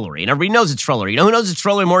 It's trollery, and everybody knows it's trollery. You know who knows it's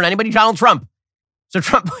trollery more than anybody? Donald Trump. So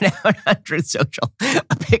Trump put out on Truth Social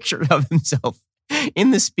a picture of himself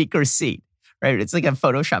in the Speaker's seat, right? It's like a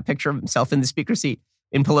Photoshop picture of himself in the Speaker's seat,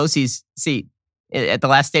 in Pelosi's seat at the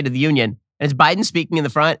last State of the Union. And it's Biden speaking in the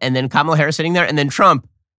front, and then Kamala Harris sitting there, and then Trump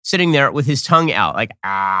sitting there with his tongue out, like,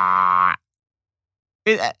 ah.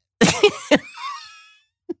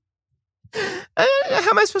 How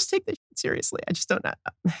am I supposed to take this seriously? I just don't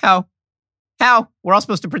know. How? We're all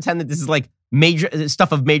supposed to pretend that this is like major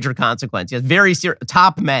stuff of major consequence. Yes, very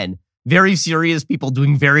top men very serious people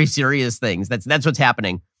doing very serious things. That's what's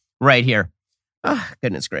happening right here. Oh,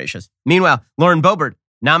 goodness gracious. Meanwhile, Lauren Boebert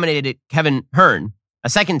nominated Kevin Hern a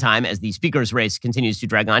second time as the speaker's race continues to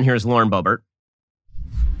drag on. Here's Lauren Boebert.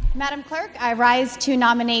 Madam Clerk, I rise to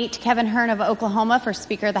nominate Kevin Hern of Oklahoma for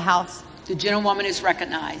Speaker of the House. The gentlewoman is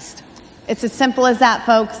recognized. It's as simple as that,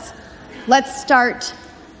 folks. Let's start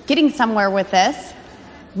getting somewhere with this.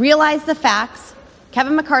 Realize the facts.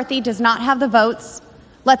 Kevin McCarthy does not have the votes.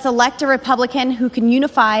 Let's elect a Republican who can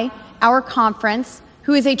unify our conference,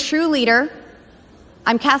 who is a true leader.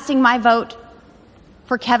 I'm casting my vote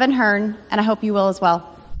for Kevin Hern, and I hope you will as well.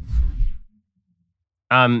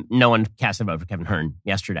 No one cast a vote for Kevin Hern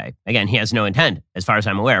yesterday. Again, he has no intent, as far as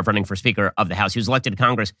I'm aware, of running for Speaker of the House. He was elected to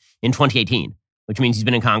Congress in 2018, which means he's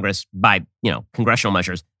been in Congress by, congressional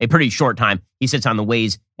measures, a pretty short time. He sits on the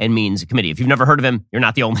Ways and Means Committee. If you've never heard of him, you're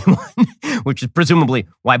not the only one, which is presumably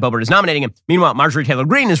why Boebert is nominating him. Meanwhile, Marjorie Taylor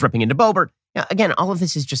Greene is ripping into Boebert. Again, all of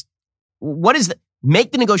this is just,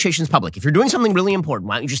 make the negotiations public. If you're doing something really important,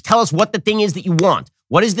 why don't you just tell us what the thing is that you want?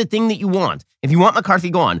 What is the thing that you want? If you want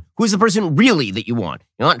McCarthy gone, who is the person really that you want?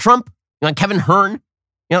 You want Trump? You want Kevin Hern?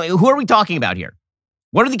 Who are we talking about here?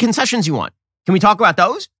 What are the concessions you want? Can we talk about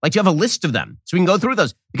those? Do you have a list of them so we can go through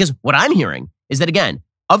those? Because what I'm hearing is that, again,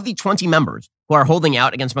 of the 20 members who are holding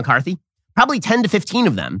out against McCarthy, probably 10 to 15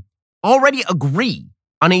 of them already agree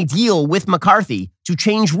on a deal with McCarthy to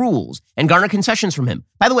change rules and garner concessions from him.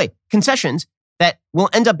 By the way, concessions that will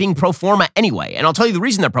end up being pro forma anyway. And I'll tell you the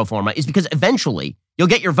reason they're pro forma is because eventually you'll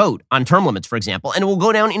get your vote on term limits, for example, and it will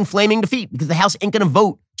go down in flaming defeat because the House ain't going to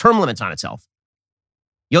vote term limits on itself.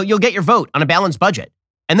 You'll get your vote on a balanced budget,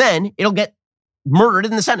 and then it'll get murdered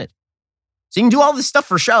in the Senate. So you can do all this stuff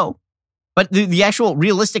for show, but the actual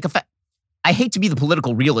realistic effect, I hate to be the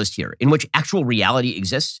political realist here, in which actual reality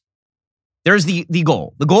exists. There's the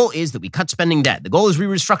goal. The goal is that we cut spending debt. The goal is we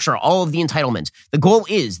restructure all of the entitlements. The goal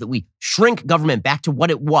is that we shrink government back to what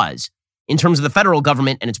it was in terms of the federal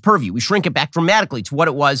government and its purview. We shrink it back dramatically to what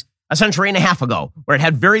it was a century and a half ago, where it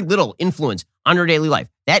had very little influence on your daily life.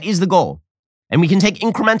 That is the goal. And we can take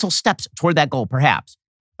incremental steps toward that goal, perhaps.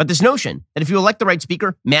 But this notion that if you elect the right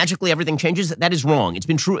speaker, magically everything changes, that is wrong. It's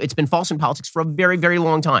been true. It's been false in politics for a very, very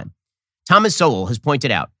long time. Thomas Sowell has pointed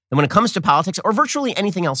out that when it comes to politics or virtually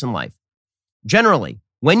anything else in life, generally,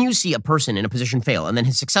 when you see a person in a position fail, and then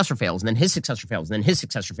his successor fails, and then his successor fails, and then his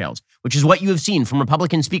successor fails, which is what you have seen from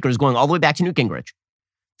Republican speakers going all the way back to Newt Gingrich,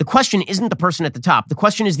 the question isn't the person at the top. The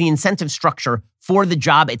question is the incentive structure for the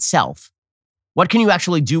job itself. What can you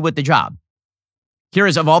actually do with the job? Here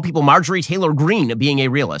is, of all people, Marjorie Taylor Greene being a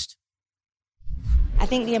realist. I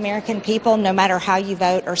think the American people, no matter how you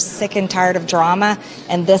vote, are sick and tired of drama,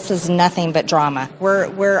 and this is nothing but drama.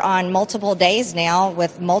 We're on multiple days now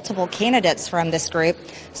with multiple candidates from this group,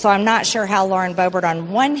 so I'm not sure how Lauren Boebert, on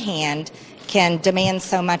one hand, can demand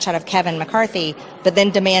so much out of Kevin McCarthy, but then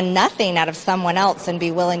demand nothing out of someone else and be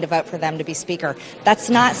willing to vote for them to be speaker. That's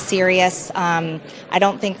not serious. I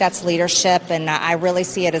don't think that's leadership, and I really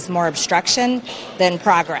see it as more obstruction than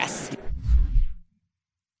progress.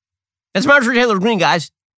 That's Marjorie Taylor Greene,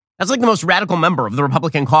 guys. That's like the most radical member of the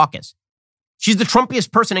Republican caucus. She's the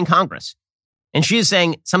Trumpiest person in Congress. And she is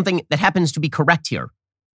saying something that happens to be correct here.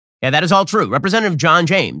 Yeah, that is all true. Representative John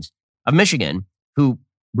James of Michigan, who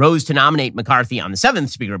rose to nominate McCarthy on the 7th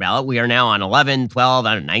speaker ballot. We are now on 11,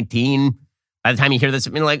 12, 19. By the time you hear this,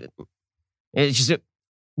 it's just,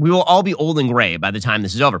 we will all be old and gray by the time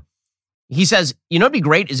this is over. He says, it'd be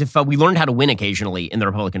great is if we learned how to win occasionally in the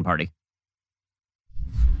Republican Party.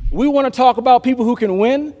 We want to talk about people who can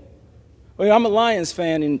win. Well, I'm a Lions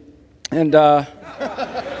fan, and I'm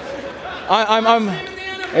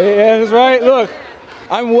yeah, that's right. Look,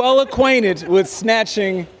 I'm well acquainted with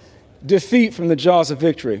snatching defeat from the jaws of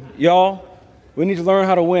victory. Y'all, we need to learn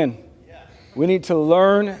how to win. We need to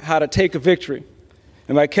learn how to take a victory.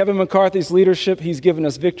 And by Kevin McCarthy's leadership, he's given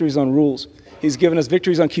us victories on rules. He's given us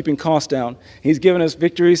victories on keeping costs down. He's given us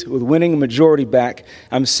victories with winning a majority back.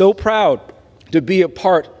 I'm so proud to be a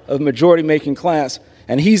part of the majority-making class,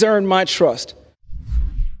 and he's earned my trust.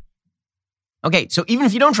 Okay, so even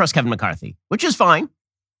if you don't trust Kevin McCarthy, which is fine,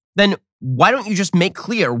 then why don't you just make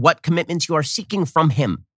clear what commitments you are seeking from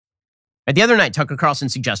him? The other night, Tucker Carlson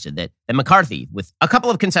suggested that McCarthy, with a couple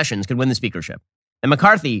of concessions, could win the speakership. And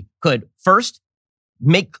McCarthy could, first,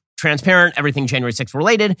 make transparent everything January 6th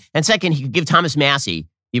related, and second, he could give Thomas Massie,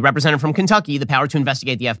 the representative from Kentucky, the power to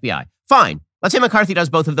investigate the FBI. Fine. Let's say McCarthy does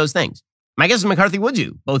both of those things. My guess is McCarthy would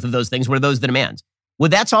do both of those things were those the demands.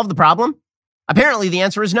 Would that solve the problem? Apparently, the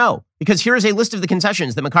answer is no, because here is a list of the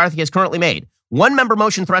concessions that McCarthy has currently made. 1-member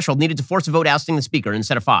motion threshold needed to force a vote ousting the speaker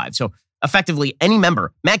instead of 5. So effectively, any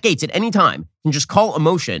member, Matt Gaetz, at any time can just call a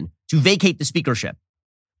motion to vacate the speakership.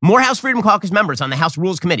 More House Freedom Caucus members on the House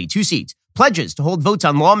Rules Committee, 2 seats. Pledges to hold votes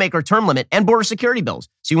on lawmaker term limit and border security bills.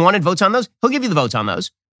 So you wanted votes on those? He'll give you the votes on those.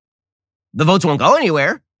 The votes won't go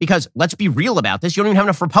anywhere because, let's be real about this, you don't even have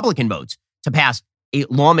enough Republican votes to pass a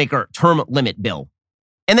lawmaker term limit bill.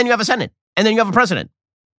 And then you have a Senate. And then you have a president.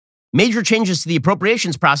 Major changes to the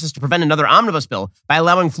appropriations process to prevent another omnibus bill by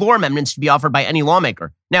allowing floor amendments to be offered by any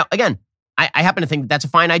lawmaker. Now, again, I happen to think that that's a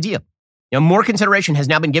fine idea. More consideration has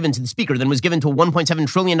now been given to the speaker than was given to a $1.7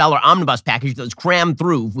 trillion omnibus package that was crammed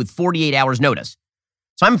through with 48 hours notice.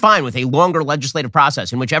 So I'm fine with a longer legislative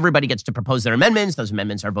process in which everybody gets to propose their amendments. Those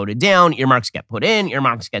amendments are voted down. Earmarks get put in.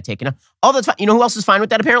 Earmarks get taken out. All that's fine. You know who else is fine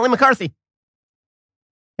with that? Apparently McCarthy.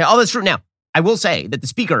 Yeah, all that's true. Now, I will say that the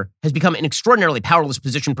speaker has become an extraordinarily powerless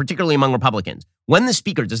position, particularly among Republicans. When the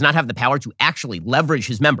speaker does not have the power to actually leverage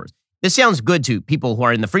his members, this sounds good to people who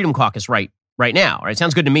are in the Freedom Caucus right now. Right? It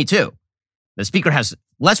sounds good to me, too. The speaker has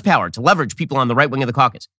less power to leverage people on the right wing of the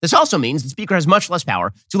caucus. This also means the speaker has much less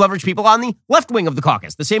power to leverage people on the left wing of the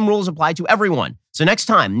caucus. The same rules apply to everyone. So next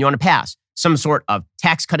time you want to pass some sort of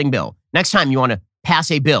tax-cutting bill, next time you want to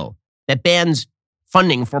pass a bill that bans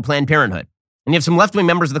funding for Planned Parenthood, and you have some left-wing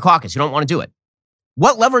members of the caucus who don't want to do it,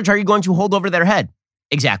 what leverage are you going to hold over their head?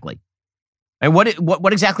 Exactly. And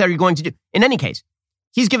what exactly are you going to do? In any case,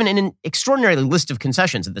 he's given an extraordinary list of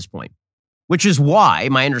concessions at this point, which is why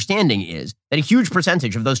my understanding is that a huge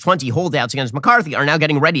percentage of those 20 holdouts against McCarthy are now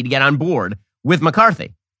getting ready to get on board with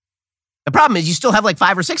McCarthy. The problem is you still have like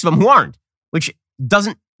 5 or 6 of them who aren't, which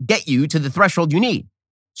doesn't get you to the threshold you need.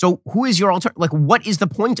 So who is your alternative? Like, what is the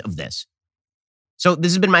point of this? So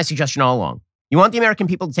this has been my suggestion all along. You want the American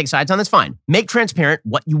people to take sides on this? Fine. Make transparent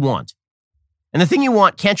what you want. And the thing you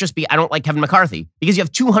want can't just be, I don't like Kevin McCarthy, because you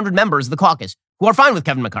have 200 members of the caucus who are fine with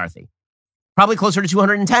Kevin McCarthy. Probably closer to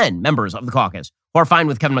 210 members of the caucus who are fine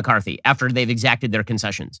with Kevin McCarthy after they've exacted their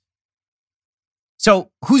concessions.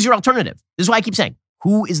 So who's your alternative? This is why I keep saying,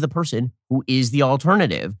 who is the person who is the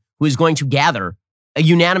alternative who is going to gather a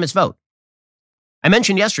unanimous vote? I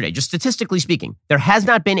mentioned yesterday, just statistically speaking, there has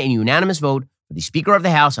not been a unanimous vote for the Speaker of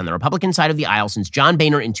the House on the Republican side of the aisle since John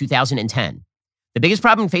Boehner in 2010. The biggest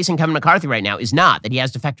problem facing Kevin McCarthy right now is not that he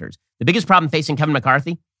has defectors. The biggest problem facing Kevin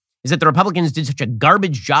McCarthy is that the Republicans did such a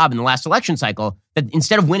garbage job in the last election cycle that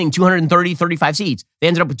instead of winning 35 seats, they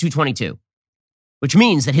ended up with 222, which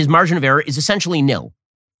means that his margin of error is essentially nil.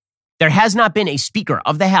 There has not been a Speaker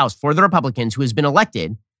of the House for the Republicans who has been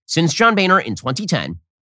elected since John Boehner in 2010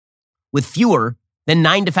 with fewer than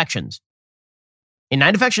 9 defections. And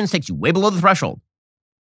 9 defections takes you way below the threshold.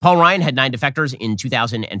 Paul Ryan had 9 defectors in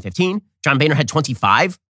 2015. John Boehner had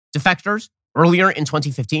 25 defectors earlier in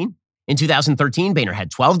 2015. In 2013, Boehner had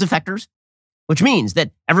 12 defectors, which means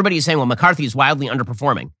that everybody is saying, well, McCarthy is wildly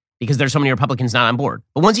underperforming because there's so many Republicans not on board.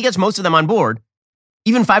 But once he gets most of them on board,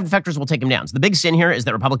 even 5 defectors will take him down. So the big sin here is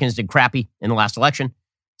that Republicans did crappy in the last election.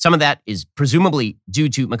 Some of that is presumably due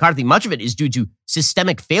to McCarthy. Much of it is due to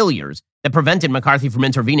systemic failures that prevented McCarthy from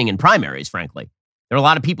intervening in primaries, frankly. There are a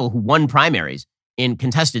lot of people who won primaries in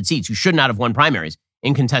contested seats who should not have won primaries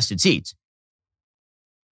in contested seats.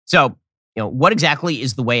 So, what exactly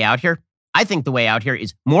is the way out here? I think the way out here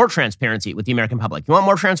is more transparency with the American public. You want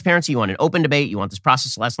more transparency? You want an open debate? You want this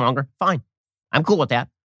process to last longer? Fine. I'm cool with that.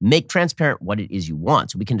 Make transparent what it is you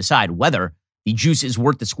want so we can decide whether the juice is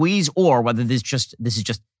worth the squeeze or whether this is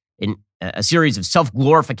just a series of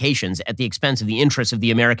self-glorifications at the expense of the interests of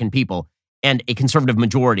the American people and a conservative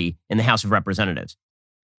majority in the House of Representatives.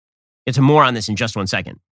 Get to more on this in just 1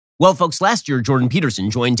 second. Well, folks, last year, Jordan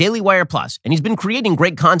Peterson joined Daily Wire Plus, and he's been creating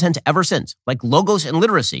great content ever since, like Logos and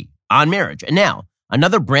Literacy, On Marriage, and now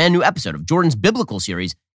another brand new episode of Jordan's biblical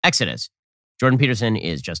series, Exodus. Jordan Peterson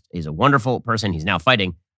is a wonderful person. He's now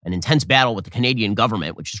fighting an intense battle with the Canadian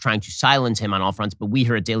government, which is trying to silence him on all fronts. But we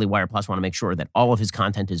here at Daily Wire Plus want to make sure that all of his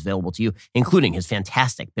content is available to you, including his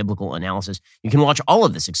fantastic biblical analysis. You can watch all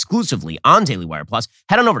of this exclusively on Daily Wire Plus.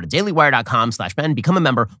 Head on over to dailywire.com/Ben, become a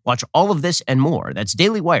member, watch all of this and more. That's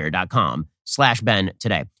dailywire.com/Ben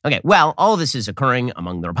today. Okay, well, all of this is occurring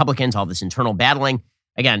among the Republicans, all this internal battling.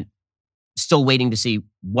 Again, still waiting to see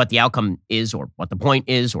what the outcome is or what the point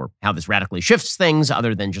is or how this radically shifts things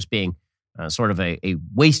other than just being sort of a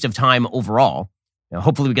waste of time overall.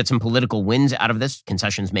 Hopefully we get some political wins out of this,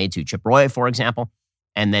 concessions made to Chip Roy, for example,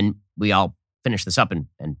 and then we all finish this up and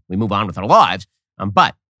we move on with our lives.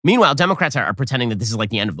 But meanwhile, Democrats are pretending that this is like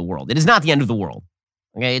the end of the world. It is not the end of the world.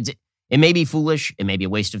 Okay, it may be foolish. It may be a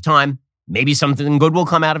waste of time. Maybe something good will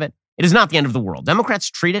come out of it. It is not the end of the world. Democrats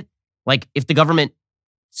treat it like if the government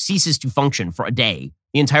ceases to function for a day,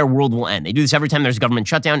 the entire world will end. They do this every time there's a government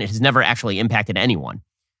shutdown. It has never actually impacted anyone.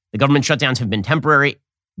 The government shutdowns have been temporary,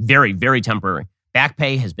 very, very temporary. Back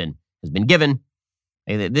pay has been has been given.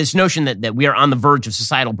 This notion that we are on the verge of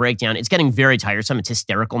societal breakdown, it's getting very tiresome. It's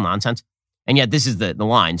hysterical nonsense. And yet this is the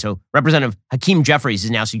line. So Representative Hakeem Jeffries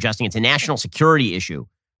is now suggesting it's a national security issue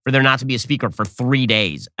for there not to be a speaker for 3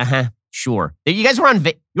 days. Sure. You guys were on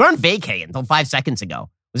vacay until 5 seconds ago.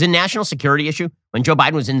 Was it a national security issue when Joe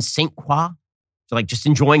Biden was in St. Croix? So like just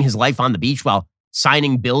enjoying his life on the beach while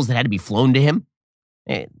signing bills that had to be flown to him?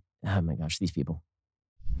 Oh my gosh, these people.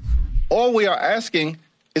 All we are asking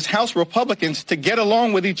is House Republicans to get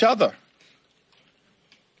along with each other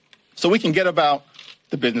so we can get about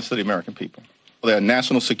the business of the American people. There are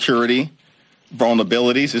national security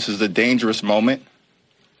vulnerabilities. This is a dangerous moment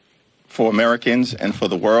for Americans and for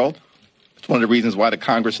the world. It's one of the reasons why the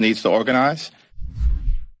Congress needs to organize.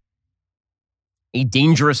 A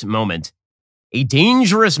dangerous moment. A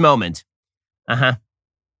dangerous moment.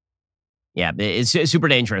 Yeah, it's super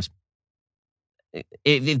dangerous.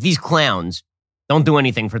 If these clowns don't do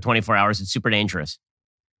anything for 24 hours, it's super dangerous.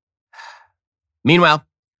 Meanwhile,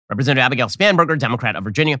 Representative Abigail Spanberger, Democrat of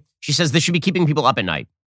Virginia, she says this should be keeping people up at night.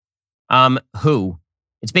 Who?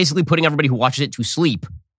 It's basically putting everybody who watches it to sleep,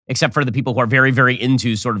 except for the people who are very, very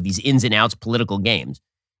into sort of these ins and outs political games.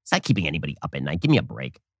 It's not keeping anybody up at night. Give me a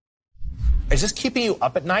break. Is this keeping you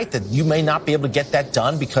up at night that you may not be able to get that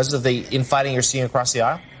done because of the infighting you're seeing across the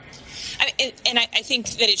aisle? I think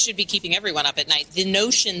that it should be keeping everyone up at night. The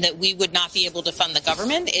notion that we would not be able to fund the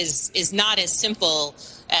government is not as simple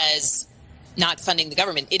as not funding the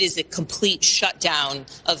government. It is a complete shutdown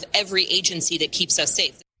of every agency that keeps us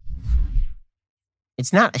safe.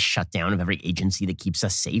 It's not a shutdown of every agency that keeps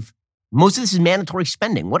us safe. Most of this is mandatory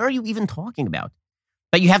spending. What are you even talking about?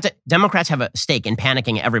 But Democrats have a stake in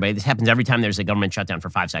panicking everybody. This happens every time there's a government shutdown for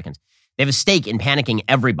 5 seconds. They have a stake in panicking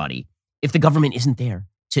everybody if the government isn't there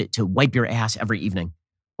to wipe your ass every evening.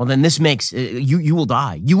 Well, then this makes, you will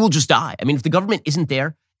die. You will just die. I mean, if the government isn't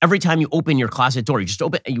there, every time you open your closet door,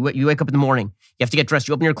 you wake up in the morning, you have to get dressed,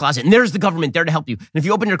 you open your closet, and there's the government there to help you. And if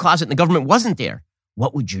you open your closet and the government wasn't there,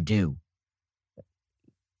 what would you do?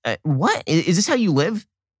 What? Is this how you live?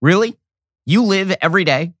 Really? You live every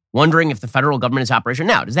day wondering if the federal government is operational.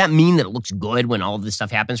 Now, does that mean that it looks good when all of this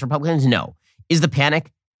stuff happens for Republicans? No. Is the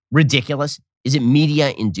panic ridiculous? Is it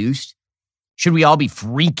media-induced? Should we all be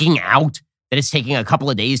freaking out that it's taking a couple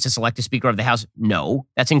of days to select a Speaker of the House? No,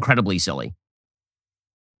 that's incredibly silly.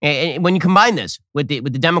 And when you combine this with the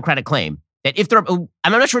Democratic claim that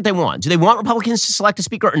I'm not sure what they want. Do they want Republicans to select a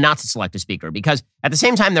Speaker or not to select a Speaker? Because at the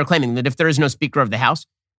same time, they're claiming that if there is no Speaker of the House,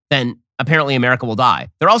 then apparently America will die.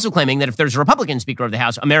 They're also claiming that if there's a Republican Speaker of the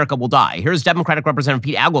House, America will die. Here's Democratic Representative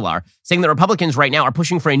Pete Aguilar saying that Republicans right now are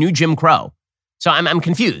pushing for a new Jim Crow. So I'm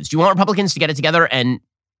confused. Do you want Republicans to get it together and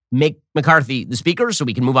make McCarthy the Speaker so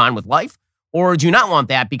we can move on with life? Or do you not want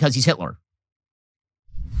that because he's Hitler?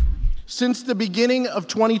 Since the beginning of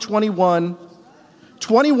 2021,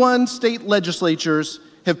 21 state legislatures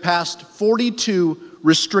have passed 42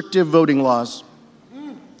 restrictive voting laws.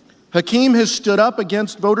 Hakeem has stood up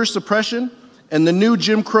against voter suppression and the new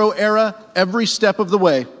Jim Crow era every step of the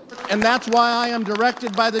way. And that's why I am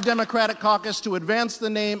directed by the Democratic caucus to advance the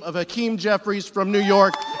name of Hakeem Jeffries from New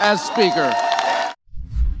York as Speaker.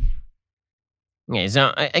 Okay,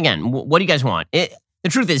 so again, what do you guys want? The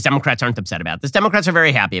truth is Democrats aren't upset about this. Democrats are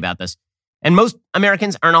very happy about this. And most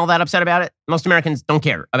Americans aren't all that upset about it. Most Americans don't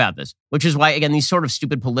care about this, which is why, again, these sort of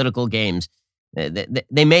stupid political games,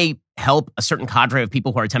 they may help a certain cadre of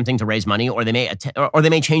people who are attempting to raise money, or they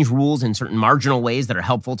may change rules in certain marginal ways that are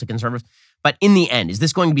helpful to conservatives. But in the end, is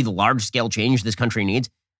this going to be the large-scale change this country needs?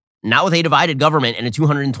 Not with a divided government and a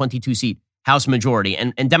 222-seat House majority.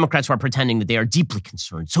 And Democrats who are pretending that they are deeply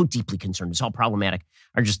concerned, so deeply concerned, it's all problematic,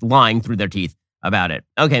 are just lying through their teeth about it.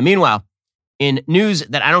 Okay, meanwhile, in news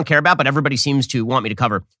that I don't care about, but everybody seems to want me to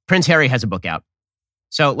cover, Prince Harry has a book out.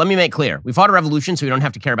 So let me make clear. We fought a revolution, so we don't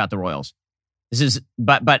have to care about the royals.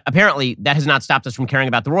 But apparently that has not stopped us from caring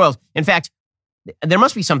about the royals. In fact, there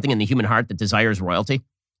must be something in the human heart that desires royalty,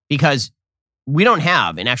 because we don't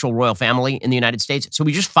have an actual royal family in the United States. So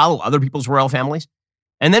we just follow other people's royal families.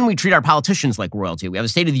 And then we treat our politicians like royalty. We have a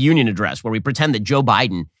State of the Union address where we pretend that Joe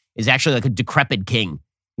Biden is actually like a decrepit king.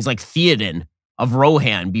 He's like Theoden of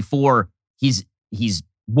Rohan before he's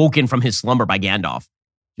woken from his slumber by Gandalf.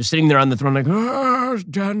 Just sitting there on the throne like,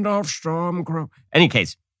 Gandalf Stormcrow. Any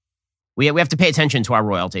case, we have to pay attention to our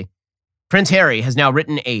royalty. Prince Harry has now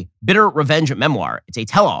written a bitter revenge memoir. It's a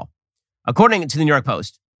tell-all. According to the New York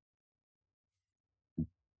Post,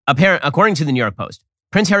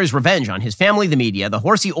 Prince Harry's revenge on his family, the media, the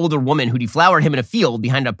horsey older woman who deflowered him in a field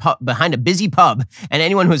behind a busy pub, and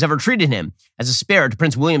anyone who has ever treated him as a spare to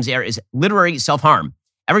Prince William's heir is literary self-harm.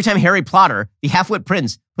 Every time Harry Plotter, the half-wit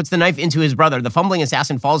prince, puts the knife into his brother, the fumbling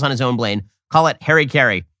assassin falls on his own blade. Call it Harry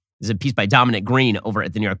Carey. This is a piece by Dominic Green over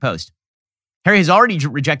at the New York Post. Harry has already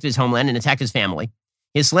rejected his homeland and attacked his family.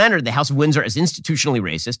 He has slandered the House of Windsor as institutionally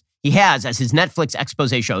racist. He has, as his Netflix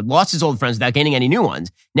expose showed, lost his old friends without gaining any new ones.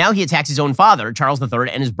 Now he attacks his own father, Charles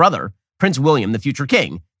III, and his brother, Prince William, the future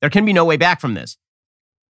king. There can be no way back from this.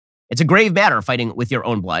 It's a grave matter fighting with your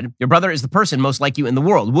own blood. Your brother is the person most like you in the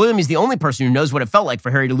world. William is the only person who knows what it felt like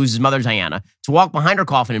for Harry to lose his mother, Diana, to walk behind her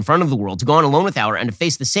coffin in front of the world, to go on alone without her, and to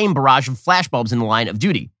face the same barrage of flashbulbs in the line of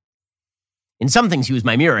duty. In some things, he was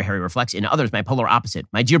my mirror, Harry reflects. In others, my polar opposite.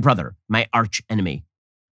 My dear brother, my arch enemy.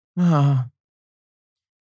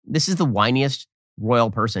 This is the whiniest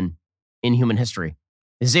royal person in human history.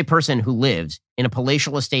 This is a person who lives in a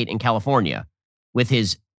palatial estate in California with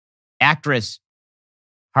his actress,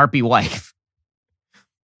 harpy wife,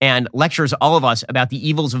 and lectures all of us about the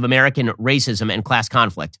evils of American racism and class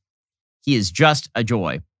conflict. He is just a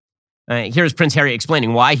joy. Here's Prince Harry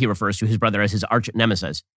explaining why he refers to his brother as his arch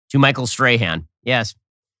nemesis. To Michael Strahan. Yes,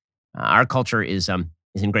 our culture is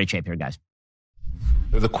in great shape here, guys.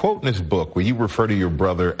 There's a quote in this book where you refer to your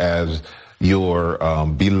brother as your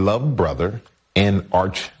beloved brother and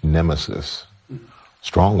arch nemesis.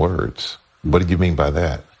 Strong words. What did you mean by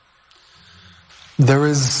that? There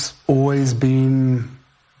has always been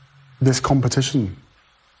this competition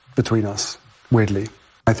between us, weirdly.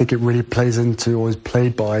 I think it really plays into, or is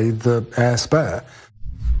played by, the heir spare.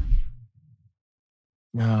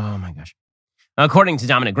 Oh, my gosh. According to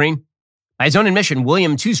Dominic Green, by his own admission,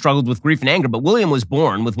 William, too, struggled with grief and anger, but William was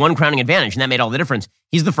born with one crowning advantage, and that made all the difference.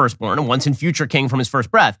 He's the firstborn, and once and future king from his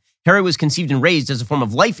first breath. Harry was conceived and raised as a form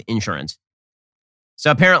of life insurance.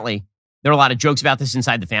 So apparently, there are a lot of jokes about this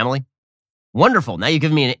inside the family. Wonderful. Now you've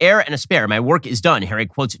given me an heir and a spare. My work is done, Harry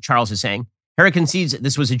quotes Charles as saying. Harry concedes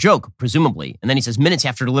this was a joke, presumably. And then he says, minutes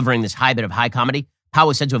after delivering this high bit of high comedy, Poe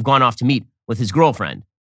was said to have gone off to meet with his girlfriend.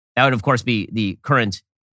 That would, of course, be the current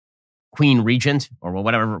Queen Regent, or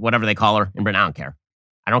whatever they call her in Britain.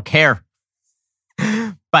 I don't care.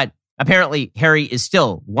 But apparently, Harry is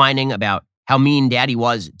still whining about how mean Daddy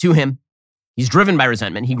was to him. He's driven by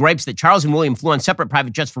resentment. He gripes that Charles and William flew on separate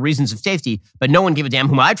private jets for reasons of safety, but no one gave a damn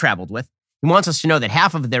whom I traveled with. He wants us to know that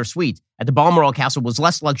half of their suite at the Balmoral Castle was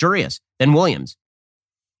less luxurious than William's.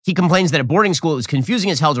 He complains that at boarding school it was confusing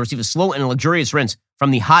as hell to receive a slow and luxurious rinse from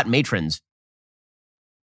the hot matrons.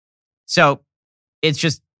 So it's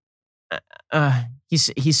just,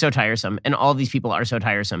 he's so tiresome, and all of these people are so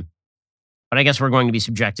tiresome. But I guess we're going to be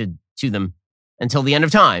subjected to them until the end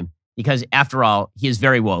of time, because after all, he is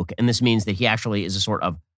very woke, and this means that he actually is a sort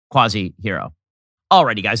of quasi-hero.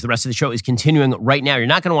 Alrighty, guys, the rest of the show is continuing right now. You're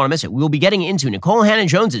not going to want to miss it. We'll be getting into Nicole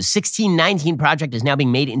Hannah-Jones's 1619 project is now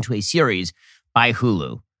being made into a series by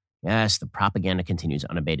Hulu. Yes, the propaganda continues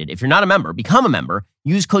unabated. If you're not a member, become a member.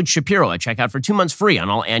 Use code Shapiro at checkout for 2 months free on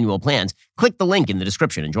all annual plans. Click the link in the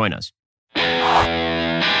description and join us.